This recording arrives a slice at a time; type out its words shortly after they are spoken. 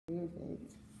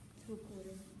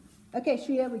Okay,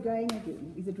 Shreya, we're going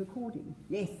again. Is it recording?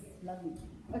 Yes, lovely.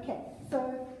 Okay,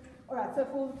 so, all right, so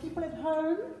for people at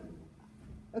home,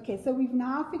 okay, so we've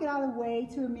now figured out a way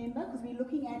to remember, because we're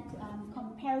looking at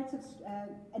comparative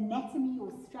anatomy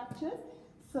or structures.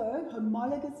 So,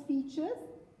 homologous features,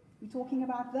 we're talking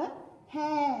about the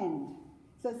hand.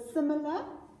 So, similar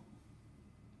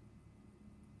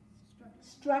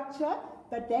structure,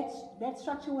 but that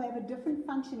structure will have a different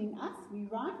function in us. We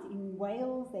write in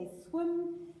whales, they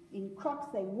swim. In crocs,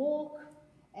 they walk,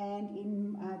 and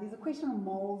in there's a question on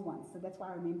moles once, so that's why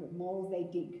I remember it. Moles, they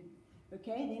dig.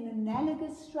 Okay, then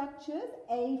analogous structures,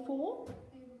 A for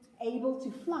able to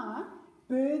fly.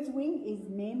 Bird's wing is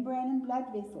membrane and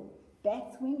blood vessel.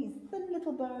 Bat's wing is thin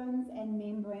little bones and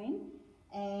membrane.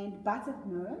 And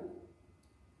butterfly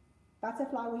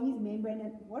wing is membrane.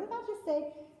 And what did I just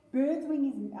say? Bird's wing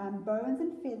is bones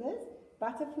and feathers.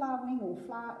 Butterfly wing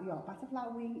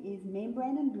is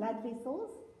membrane and blood vessels.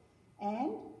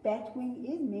 And bat wing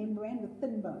is membrane with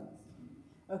thin bones.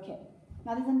 Okay,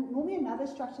 now there's normally another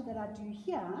structure that I do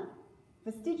here,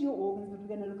 vestigial organs, but we're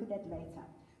going to look at that later.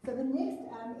 So the next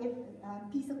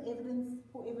piece of evidence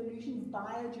for evolution is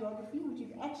biogeography, which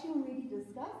we've actually already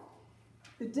discussed.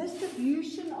 The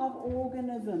distribution of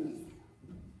organisms.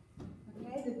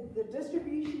 Okay, the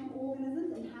distribution of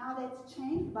organisms and how that's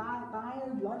changed by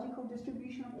biological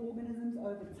distribution of organisms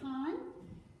over time.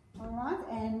 All right,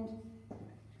 and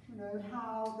you know,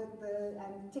 how the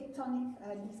tectonic,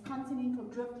 this continental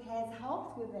drift has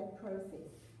helped with that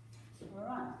process. All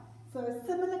right. So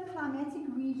similar climatic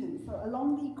regions. So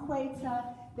along the equator,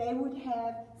 they would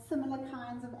have similar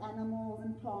kinds of animals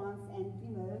and plants, and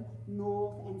you know,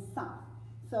 north and south.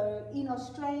 So in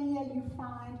Australia, you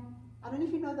find, I don't know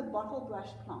if you know the bottle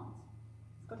brush plant.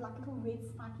 It's got like little red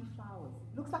spiky flowers.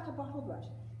 It looks like a bottle brush.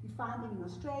 You find them in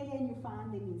Australia and you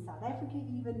find them in South Africa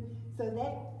even. So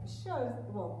that shows,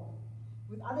 well,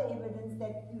 with other evidence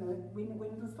that, you know, when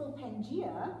it was still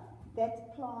Pangea,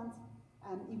 that plant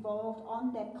evolved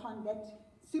on that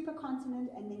supercontinent,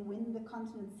 and then when the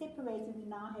continent separated, we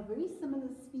now have very similar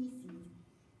species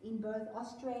in both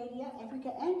Australia,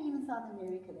 Africa, and even South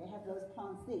America. They have those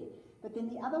plants there. But then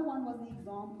the other one was the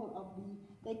example of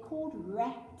they're called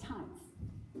ratites.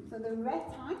 So the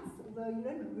ratites, although you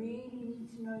don't really need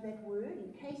to know that word,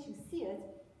 in case you see it,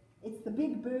 it's the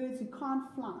big birds who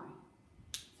can't fly.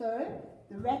 So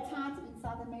the ratite in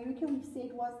South America, we've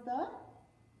said, was the?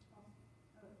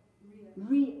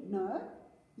 No.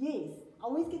 Yes. I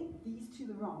always get these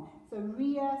two wrong. So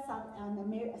rhea,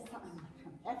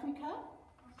 Africa,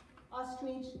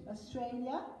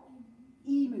 Australia,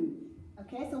 emu.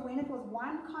 Okay, so when it was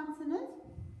one continent,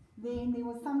 then there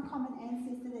was some common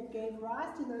ancestor that gave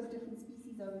rise to those different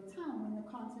species over time when the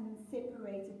continents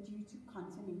separated due to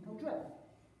continental drift.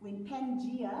 When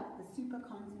Pangea, the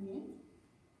supercontinent,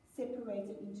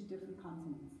 separated into different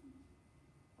continents.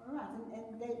 All right,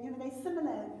 and they're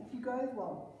similar. If you go,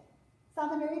 well,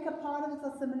 South America, part of it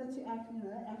are similar to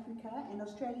Africa, and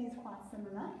Australia is quite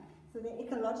similar. So they're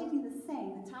ecologically the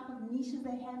same. The type of niches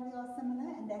they have, they are similar,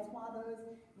 and that's why those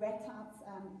ratites,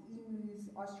 emus,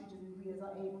 ostriches, and rheas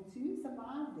are able to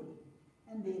survive there.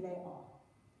 And there they are.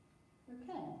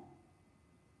 Okay.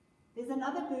 There's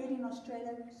another bird in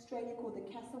Australia called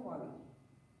the cassowary.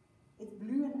 It's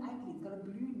blue and ugly. It's got a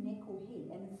blue neck or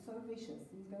head, and it's so vicious.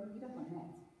 You go read up on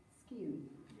that. Scary.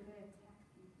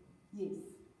 Yes.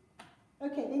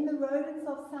 Okay, then the rodents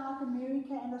of South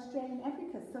America and Australia and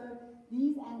Africa. So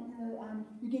these,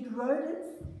 you get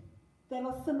rodents that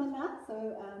are similar.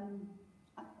 So I'm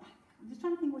just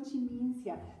trying to think what she means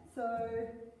here. So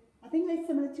I think they're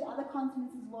similar to other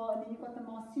continents as well. And then you've got the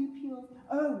marsupials.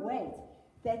 Oh wait,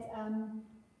 that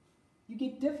you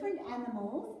get different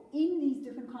animals in these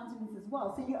different continents as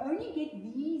well. So you only get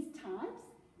these types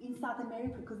in South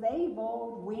America because they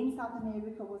evolved when South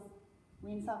America was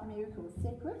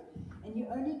separate, and you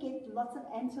only get lots of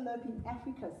antelope in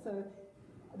Africa. So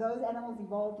those animals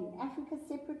evolved in Africa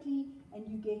separately, and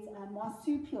you get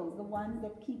marsupials, the ones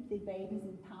that keep their babies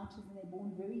in pouches and they're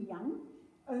born very young,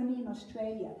 only in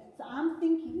Australia. So I'm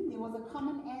thinking there was a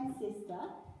common ancestor,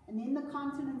 and then the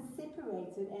continents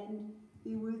separated, and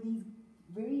there were these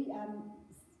very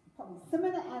probably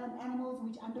similar animals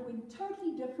which underwent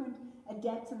totally different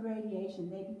adaptive radiation.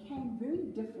 They became very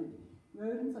different.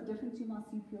 Rodents are different to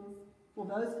marsupials for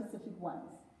those specific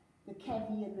ones, the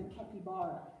cavy and the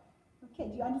capybara. Okay,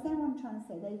 do you understand what I'm trying to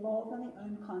say? They evolved on their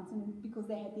own continent because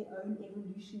they had their own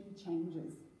evolutionary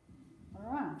changes. All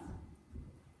right.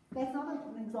 That's not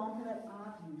an example that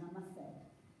I've used, I must say.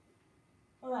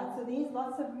 All right, so there's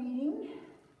lots of reading.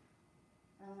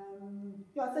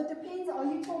 Yeah, so it depends. Are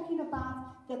you talking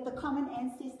about that the common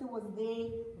ancestor was there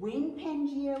when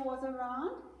Pangaea was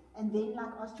around, and then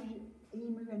like Australia,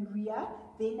 Emu and Rhea,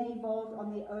 then they evolved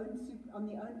on their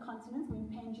own continents when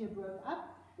Pangaea broke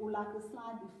up, or like the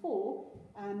slide before,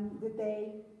 that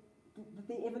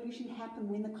the evolution happened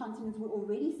when the continents were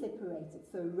already separated.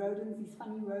 So rodents, these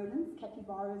funny rodents,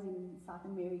 capybaras in South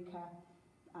America,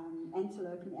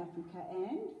 antelope in Africa,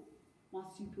 and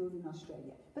marsupials in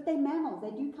Australia. But they're mammals,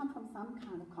 they do come from some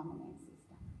kind of common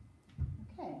ancestor.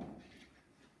 Okay.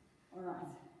 All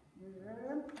right.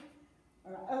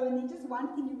 All right. Oh, and then just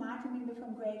one thing you might remember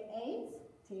from grade 8,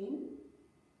 10.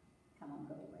 Come on,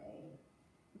 go away.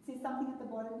 It says something at the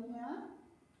bottom here.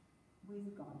 Where's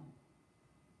it gone?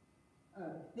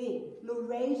 Oh, there.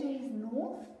 Laurasia is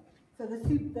north. So the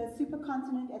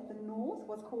supercontinent at the north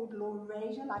was called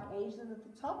Laurasia, like Asia at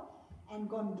the top. And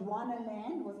Gondwana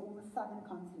land was all the southern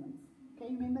continents.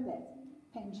 Okay, you remember that?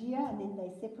 Pangaea, and then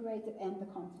they separated, and the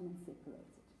continents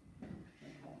separated.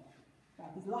 Okay.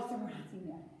 Right, there's lots of writing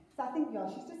here. So I think,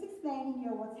 yeah, she's just explaining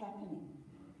here what's happening.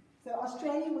 So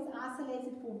Australia was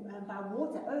isolated by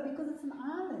water. Oh, because it's an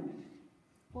island.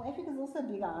 Well, Africa is also a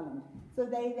big island. So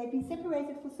they've been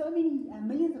separated for so many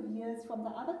millions of years from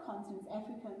the other continents,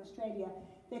 Africa and Australia,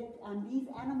 that these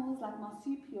animals, like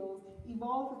marsupials,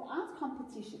 evolved without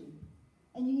competition.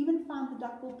 And you even find the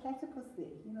duckbill platypus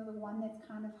there, you know, the one that's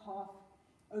kind of half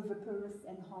oviparous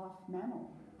and half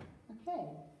mammal. Okay,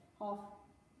 half.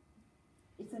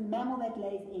 It's a mammal that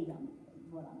lays eggs, is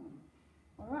what I mean.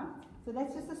 All right, so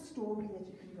that's just a story that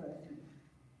you can go through.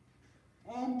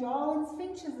 And Darwin's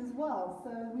finches as well.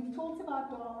 So we've talked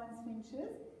about Darwin's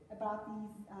finches, about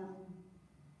these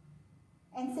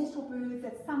ancestral birds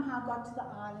that somehow got to the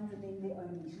islands and then their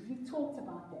own niches. We've talked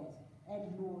about that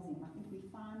ad nauseum. I think we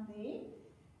find there.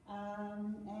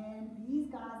 And these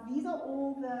guys, these are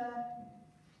all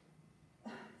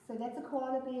so that's a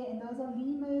koala bear, and those are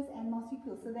lemurs and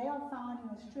marsupials. So they are found in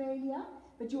Australia,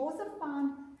 but you also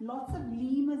find lots of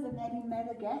lemurs and that in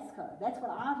Madagascar. That's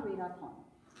what I've read up on.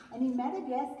 And in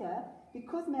Madagascar,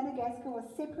 because Madagascar was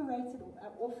separated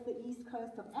off the east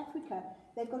coast of Africa,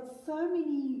 they've got so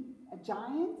many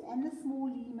giant and the small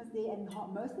lemurs there, and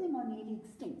most of them are nearly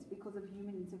extinct because of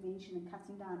human intervention and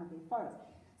cutting down of their forests.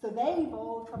 So they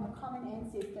evolved from a common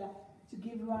ancestor to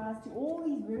give rise to all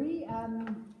these very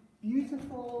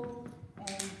beautiful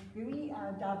and very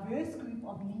diverse group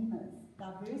of lemurs,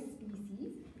 diverse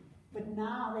species, but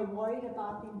now they're worried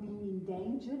about them being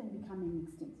endangered and becoming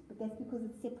extinct. But that's because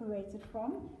it's separated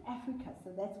from Africa, so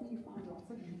that's where you find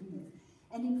lots of lemurs.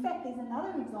 And in fact, there's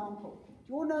another example.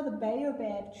 Do you all know the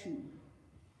baobab tree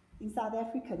in South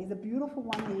Africa? There's a beautiful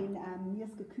one there near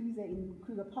Skukuza in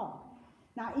Kruger Park.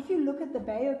 Now, if you look at the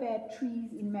baobab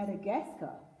trees in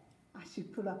Madagascar, I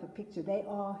should pull up a picture. They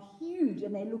are huge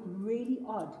and they look really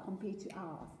odd compared to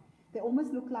ours. They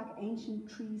almost look like ancient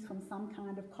trees from some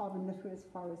kind of carboniferous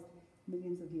forest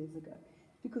millions of years ago.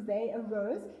 Because they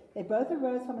both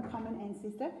arose from a common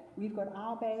ancestor. We've got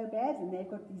our baobabs and they've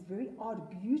got these very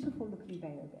odd, beautiful looking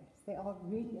baobabs. They are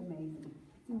really amazing.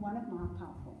 It's in one of my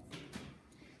PowerPoints.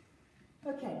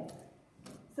 Okay,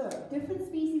 so different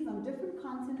species on different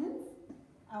continents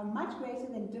are much greater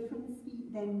than the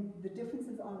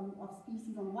differences of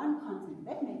species on one continent.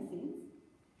 That makes sense,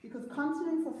 because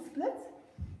continents are split,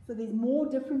 so there's more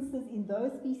differences in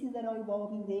those species that are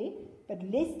evolving there, but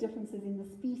less differences in the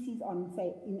species on,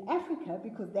 say, in Africa,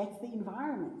 because that's the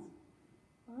environment.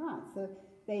 All right, so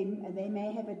they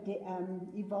may have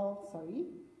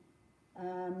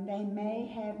they may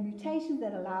have mutations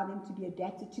that allow them to be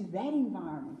adapted to that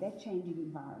environment, that changing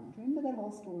environment. Remember that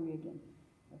whole story again.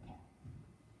 Okay.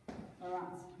 All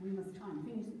right, we must try and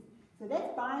finish this. So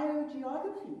that's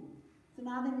biogeography. So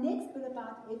now the next bit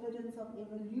about evidence of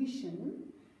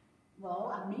evolution,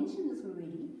 well, I've mentioned this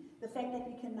already, the fact that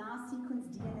we can now sequence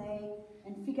DNA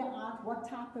and figure out what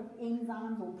type of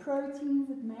enzymes or proteins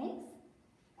it makes.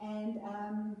 And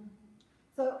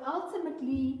so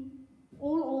ultimately,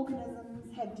 all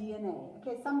organisms have DNA.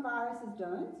 Okay, some viruses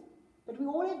don't, but we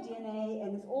all have DNA,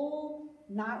 and it's all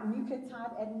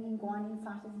nucleotide, adenine, guanine,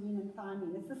 cytosine, and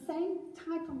thymine. It's the same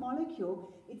type of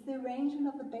molecule. It's the arrangement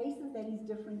of the bases that is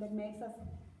different that makes us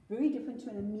very different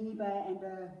to an amoeba and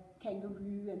a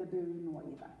kangaroo and a baboon or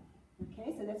whatever.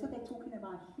 Okay, so that's what they're talking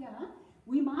about here.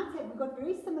 We've got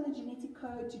very similar genetic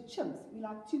code to chimps. We're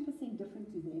like 2%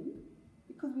 different to them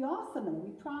because we are similar.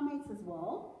 We're primates as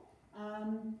well.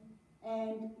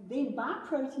 And then by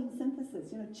protein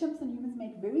synthesis, chimps and humans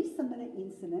make very similar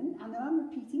insulin. I know I'm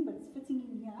repeating, but it's fitting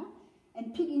in here.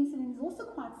 And pig insulin is also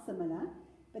quite similar,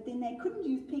 but then they couldn't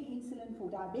use pig insulin for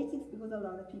diabetics because a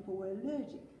lot of people were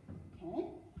allergic. Okay?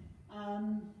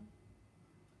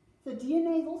 So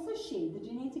DNA is also shared. The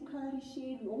genetic code is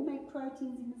shared. We all make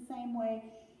proteins in the same way.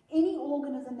 Any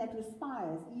organism that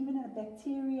respires, even a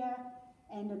bacteria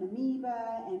and an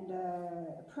amoeba and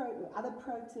other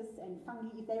protists and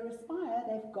fungi, if they respire,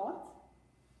 they've got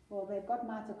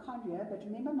mitochondria, but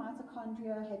remember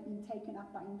mitochondria have been taken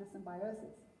up by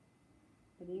endosymbiosis.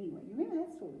 But anyway, you remember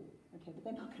that story? Okay, but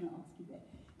they're not going to ask you that.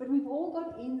 But we've all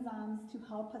got enzymes to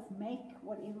help us make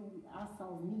whatever our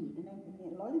cells need. And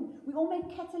a lot of them, we all make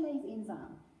catalase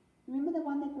enzyme. Remember the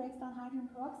one that breaks down hydrogen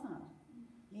peroxide?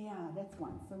 Yeah, that's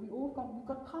one. So we've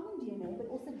got common DNA,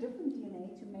 but also different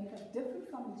DNA to make us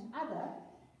different from each other,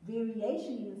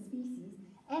 variation in the species,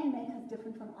 and make us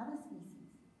different from other species.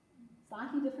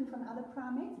 Slightly different from other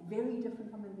primates, very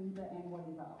different from amoeba and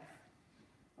whatever else.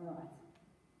 All right.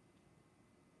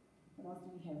 What else do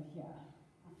we have here?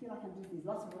 I feel like there's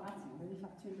lots of writing. I don't know if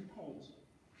I've turned the page.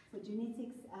 So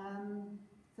genetics,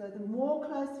 so the more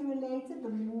closely related, the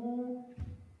more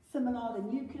similar the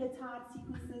nucleotide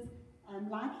sequences,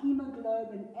 like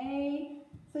hemoglobin A.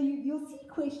 So you'll see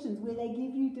questions where they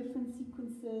give you different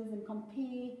sequences and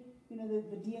compare,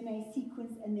 the DNA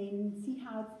sequence and then see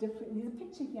how it's different. There's a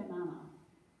picture here now.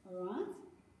 All right?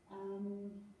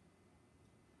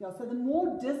 Yeah, so the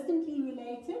more distantly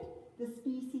related the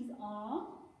species are,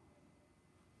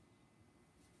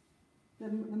 the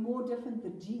more different the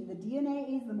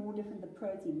DNA is, the more different the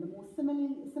protein. The more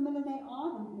similar they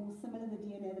are, the more similar the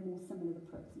DNA, the more similar the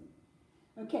protein.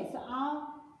 Okay, so our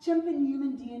chimp and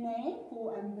human DNA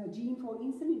for the gene for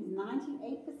insulin is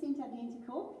 98%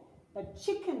 identical, but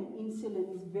chicken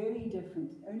insulin is very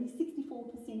different. Only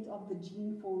 64% of the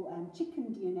gene for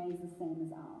chicken DNA is the same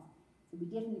as ours. So we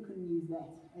definitely couldn't use that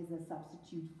as a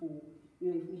substitute for,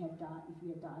 if we have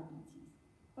diabetes.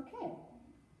 Okay,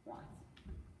 right.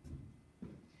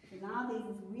 So now there's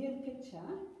this weird picture,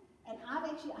 and I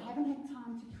haven't had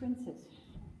time to print it.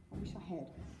 I wish I had.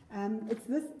 It's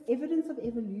this evidence of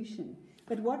evolution.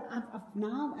 But what I've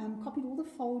now copied all the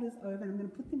folders over, and I'm going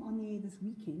to put them on there this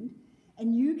weekend,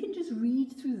 and you can just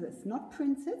read through this, not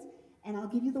print it, and I'll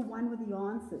give you the one with the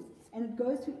answers. And it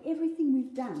goes through everything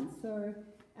we've done. So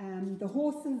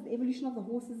the evolution of the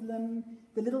horse's limb,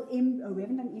 the little we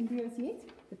haven't done embryos yet,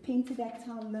 the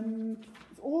pentadactyl limb,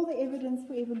 it's all the evidence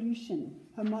for evolution,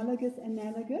 homologous,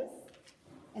 analogous,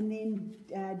 and then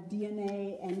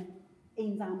DNA and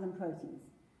enzymes and proteins.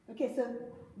 Okay, so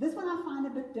this one I find a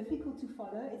bit difficult to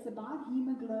follow. It's about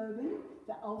hemoglobin,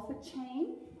 the alpha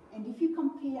chain, and if you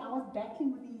compare, I was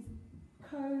battling with these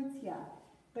codes here,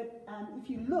 but if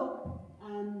you look,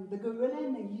 the gorilla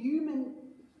and the human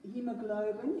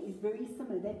hemoglobin is very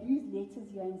similar. They've used letters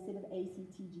here instead of A, C,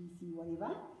 T, G, C,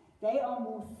 whatever. They are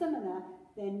more similar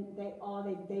than they're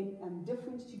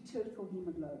different to turtle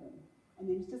hemoglobin. And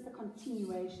then it's just a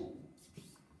continuation.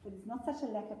 But it's not such a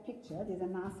lack of picture. There's a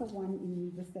nicer one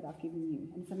in this that I've given you.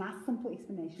 And it's a nice, simple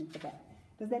explanation for that.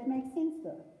 Does that make sense,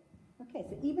 though? Okay,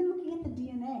 so even looking at the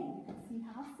DNA, you can see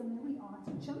how similar we are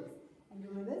to chimps and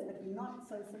gorillas, but we're not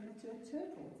so similar to a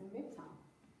turtle. It's a reptile.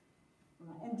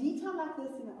 Right. And detail like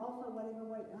this in an alpha, whatever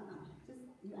way, just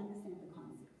you understand the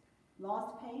concept.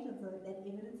 Last page of that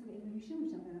evidence of evolution,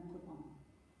 which I'm going to put on.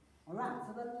 All right,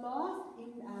 so the last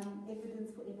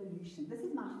evidence for evolution. This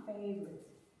is my favorite.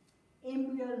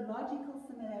 Embryological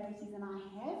similarities, and I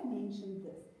have mentioned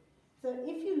this. So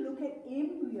if you look at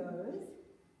embryos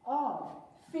of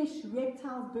fish,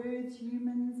 reptiles, birds,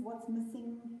 humans, what's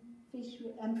missing, fish,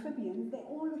 amphibians, they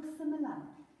all look similar.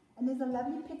 And there's a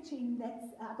lovely picture in that,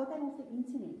 I got that off the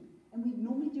internet, and we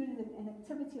normally do it as an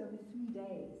activity over 3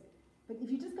 days. But if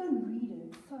you just go and read it,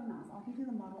 it's so nice. I'll give you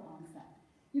the model answer.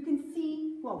 You can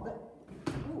see, oh,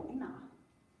 Emma,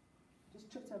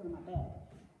 just tripped over my bag.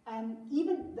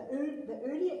 Even the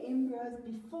earlier embryos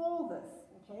before this,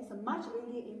 okay, so much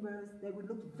earlier embryos, they would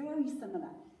look very similar.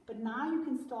 But now you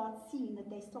can start seeing that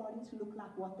they're starting to look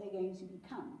like what they're going to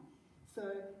become. So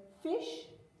fish,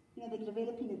 they're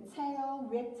developing a tail,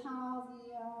 reptiles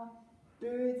here,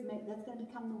 birds, that's going to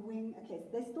become the wing. Okay, so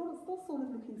they're still sort of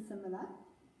looking similar.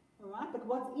 All right, but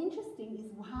what's interesting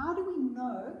is how do we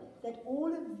know that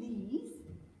all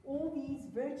these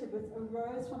vertebrates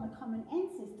arose from a common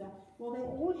ancestor? Well, they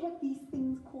all have these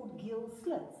things called gill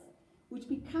slits, which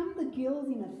become the gills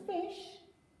in a fish,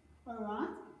 all right?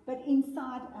 But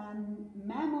inside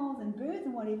mammals and birds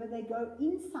and whatever, they go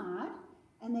inside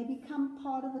and they become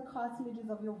part of the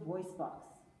cartilages of your voice box.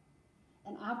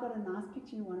 And I've got a nice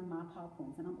picture in one of my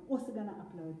PowerPoints, and I'm also going to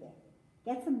upload that.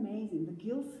 That's amazing. The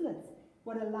gill slits,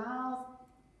 what allows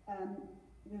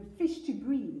the fish to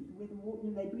breathe.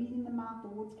 They breathe in the mouth, the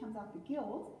water comes out the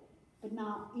gills. But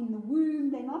now in the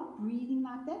womb, they're not breathing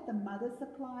like that. The mother's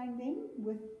supplying them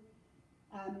with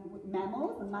With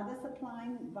mammals, the mother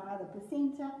supplying via the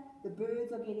placenta, the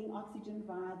birds are getting oxygen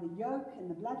via the yolk and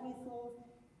the blood vessels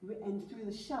and through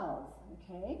the shells,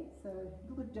 okay? So a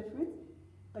little bit different,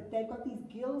 but they've got these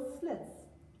gill slits.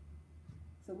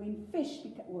 So when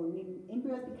when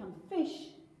embryos become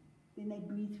fish, then they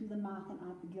breathe through the mouth and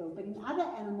out the gills. But in other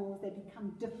animals, they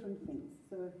become different things.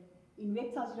 So in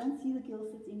reptiles, you don't see the gill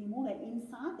slits anymore. They're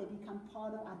inside. They become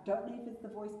part of, I don't know if it's the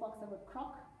voice box of a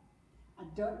croc. I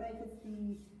don't know if it's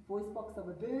the voice box of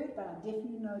a bird, but I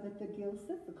definitely know that the gill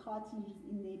slits, the cartilages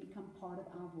in there, become part of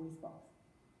our voice box.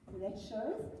 So that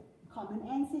shows common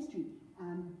ancestry.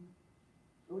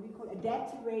 What do you call it?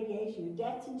 Adaptive radiation,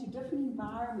 adapting to different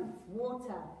environments,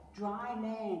 water, dry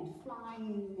land,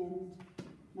 flying, and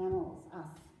mammals,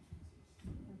 us.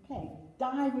 Okay,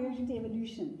 divergent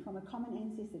evolution from a common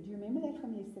ancestor. Do you remember that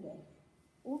from yesterday?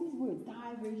 All these words,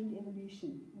 divergent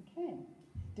evolution. Okay.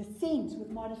 Descent with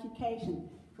modification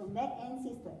from that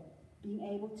ancestor being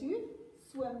able to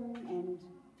swim and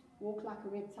walk like a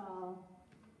reptile,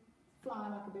 fly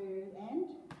like a bird, and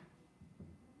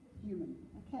human.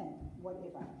 Okay,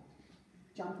 whatever.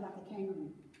 Jump like a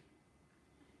kangaroo.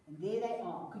 And there they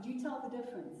are. Could you tell the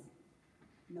difference?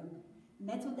 No. And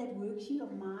that's what that worksheet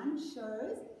of mine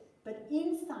shows. But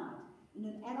inside, in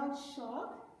an adult shark,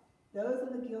 those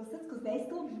are the gill slits, because they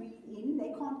still breathe in.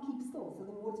 They can't keep still. So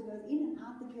the water goes in and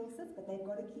out the gill slits, but they've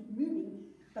got to keep moving.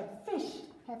 But fish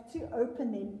have to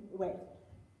open them. Wait.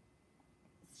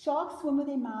 Sharks swim with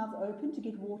their mouths open to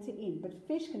get water in, but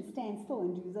fish can stand still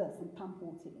and do this and pump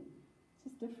water in.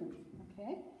 It's just different,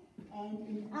 okay? And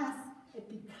in us, it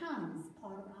becomes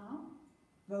part of our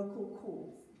vocal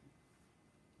cords.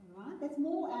 All right? That's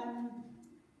more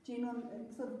general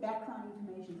sort of background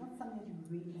information, not something that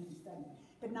you really have to study.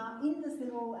 But now in this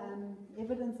little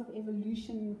evidence of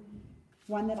evolution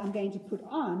one that I'm going to put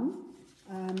on,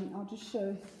 I'll just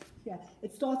show here.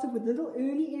 It started with little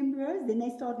early embryos, then they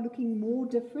start looking more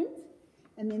different.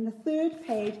 And then the third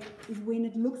page is when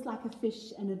it looks like a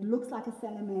fish and it looks like a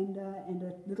salamander and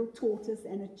a little tortoise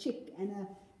and a chick and a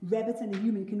rabbit and a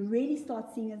human. You can really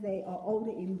start seeing as they are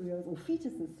older embryos, or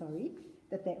fetuses, sorry,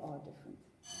 that they are different.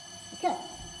 Okay,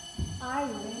 I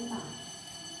remember.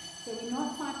 So we're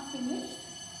not quite finished,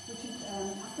 which is,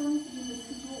 I still need to do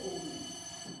vestigial organs.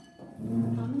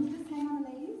 How many? Just hang on,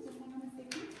 ladies, just hang on a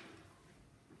second.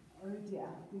 Oh dear,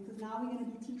 because now we're going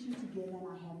to be teaching together and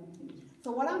I haven't finished.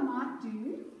 So what I might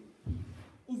do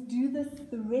is do this,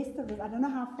 the rest of it. I don't know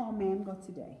how far ma'am got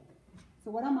today. So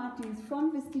what I might do is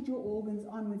from vestigial organs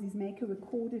onwards is make a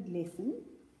recorded lesson.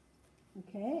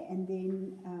 Okay, and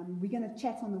then we're going to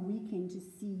chat on the weekend to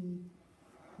see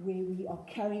where we are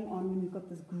carrying on when we've got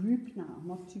this group now,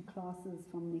 not 2 classes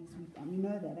from next week on. You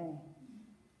know that, eh?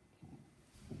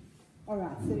 Okay. All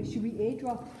right, so should we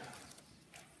airdrop?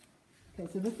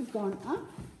 Okay, so this has gone up.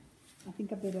 I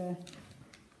think I better